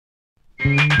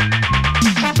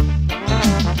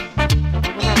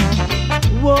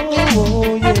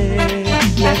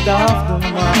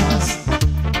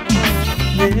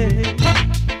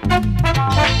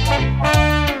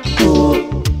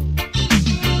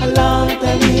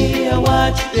I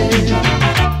watch them.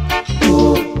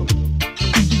 Ooh,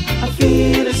 I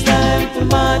feel it's time to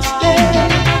march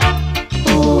them.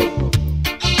 Ooh,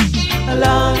 a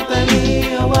long time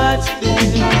me I watch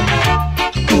them.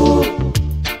 Ooh,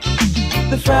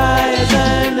 the friars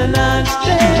and the notch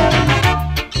them.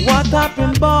 What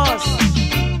happened, boss?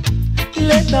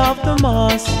 Let off the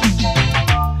mask.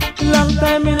 Long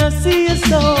time me not see you,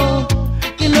 so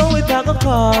you know it a go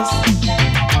cost.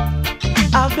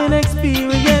 I've been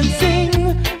experiencing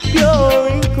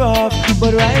pure craft,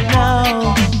 but right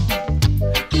now,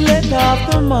 let off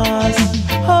the mask.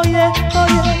 Oh yeah, oh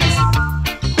yes.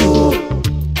 Ooh,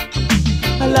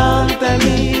 a long time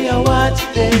me I watch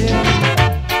them.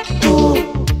 Ooh,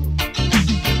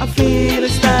 I feel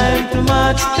it's time to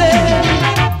march them.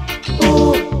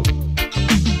 Ooh,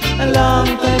 a long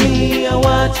time me I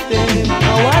watch them.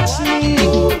 I watch me.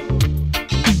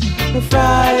 The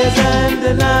friars and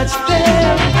the notch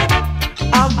them.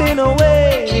 I've been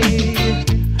away,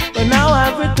 but now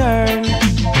I've returned.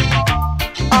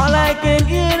 All I can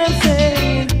hear them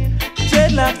saying,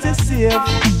 dreadlocks is safe.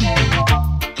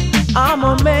 I'm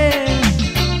a man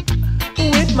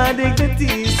with my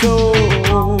dignity, so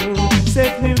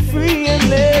set me free and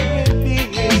let me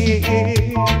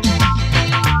be.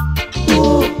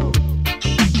 Ooh,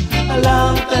 a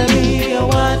long time me I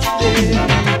watch them.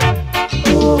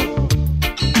 Ooh,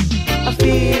 I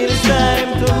feel it's time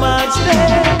to march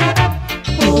them.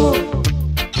 Ooh,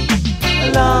 a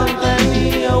long time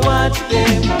me I watch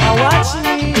them. I watch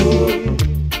me,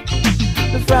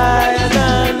 the friars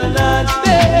and the notch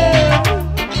them.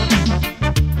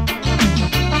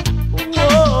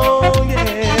 Oh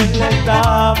yeah, let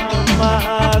off the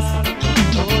mask.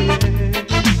 Oh yeah.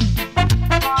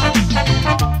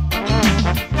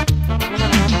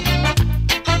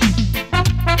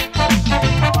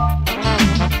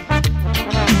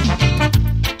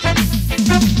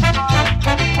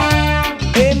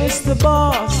 Mr.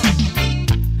 Boss,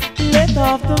 let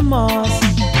off the mask.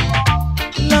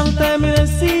 Long time I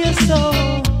see you, so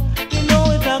you know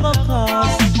it a go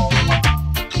cost.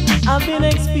 I've been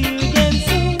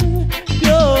experiencing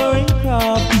pure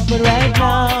craft, but right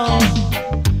now,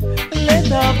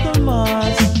 let off the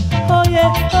mask. Oh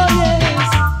yeah, oh yes.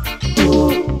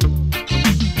 Ooh,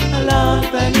 a long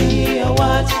time me I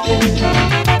watch them.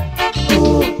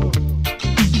 Ooh,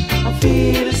 I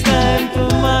feel it's time to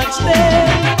march them.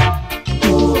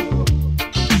 Ooh,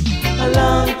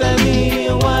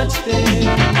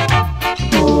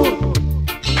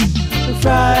 the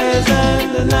friars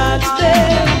and the notch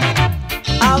them.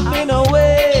 I've been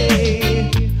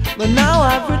away, but now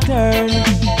I've returned.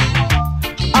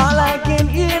 All I can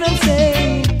hear them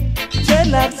say,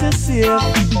 dreadlocks is safe.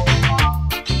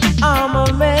 I'm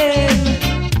a man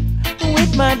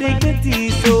with my dignity,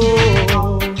 so